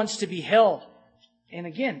 She wants to be held. And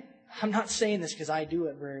again, I'm not saying this because I do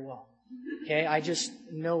it very well. Okay? I just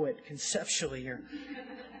know it conceptually here.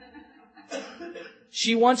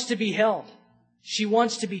 She wants to be held. She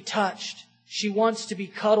wants to be touched. She wants to be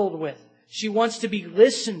cuddled with. She wants to be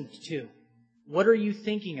listened to. What are you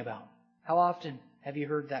thinking about? How often have you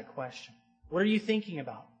heard that question? What are you thinking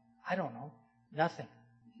about? I don't know. Nothing.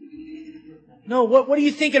 No, what are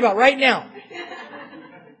you thinking about right now?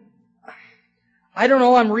 I don't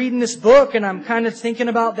know. I'm reading this book and I'm kind of thinking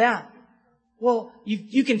about that. Well,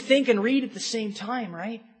 you can think and read at the same time,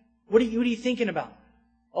 right? What are you thinking about?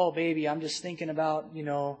 Oh, baby, I'm just thinking about,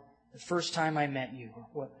 the first time I met you,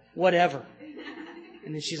 or whatever.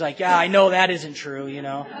 And then she's like, yeah, I know that isn't true,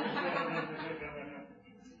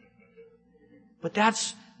 But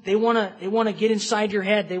they want to get inside your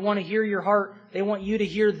head. They want to hear your heart. They want you to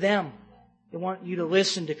hear them. They want you to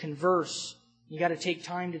listen, to converse. You got to take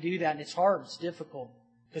time to do that, and it's hard. It's difficult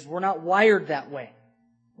because we're not wired that way.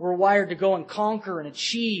 We're wired to go and conquer and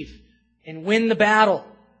achieve and win the battle.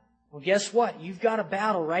 Well, guess what? You've got a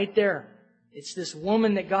battle right there. It's this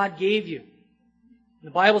woman that God gave you.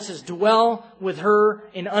 The Bible says, dwell with her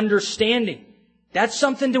in understanding. That's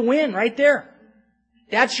something to win right there.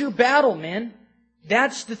 That's your battle, man.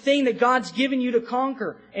 That's the thing that God's given you to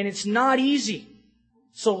conquer. And it's not easy.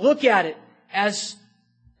 So look at it as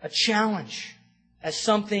a challenge, as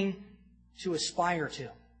something to aspire to,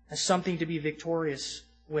 as something to be victorious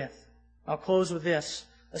with. I'll close with this.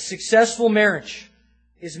 A successful marriage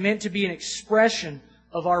is meant to be an expression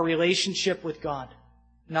of our relationship with God,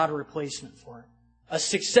 not a replacement for it. A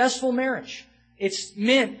successful marriage, it's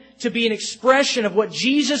meant to be an expression of what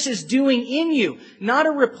Jesus is doing in you, not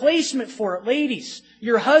a replacement for it. Ladies,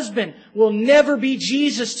 your husband will never be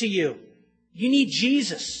Jesus to you. You need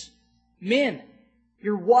Jesus. Men,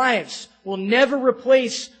 your wives will never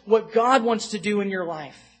replace what God wants to do in your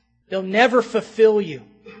life. They'll never fulfill you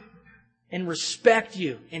and respect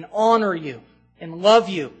you and honor you and love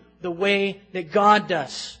you the way that God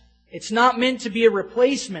does. It's not meant to be a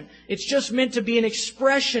replacement. It's just meant to be an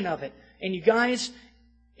expression of it. And you guys,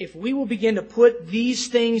 if we will begin to put these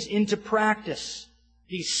things into practice,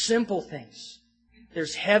 these simple things,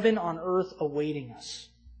 there's heaven on earth awaiting us.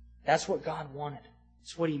 That's what God wanted.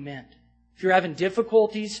 That's what He meant. If you're having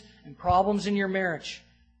difficulties and problems in your marriage,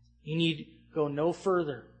 you need to go no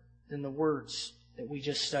further than the words that we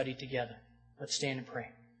just studied together. Let's stand and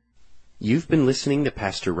pray. You've been listening to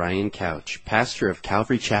Pastor Ryan Couch, pastor of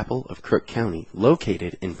Calvary Chapel of Crook County,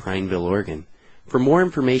 located in Prineville, Oregon. For more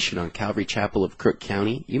information on Calvary Chapel of Crook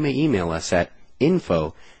County, you may email us at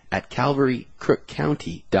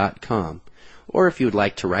info@calvarycrookcounty.com. Or if you would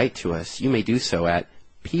like to write to us, you may do so at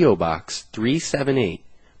P.O. Box 378,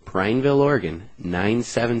 Prineville, Oregon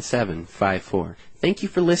 97754. Thank you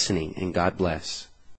for listening, and God bless.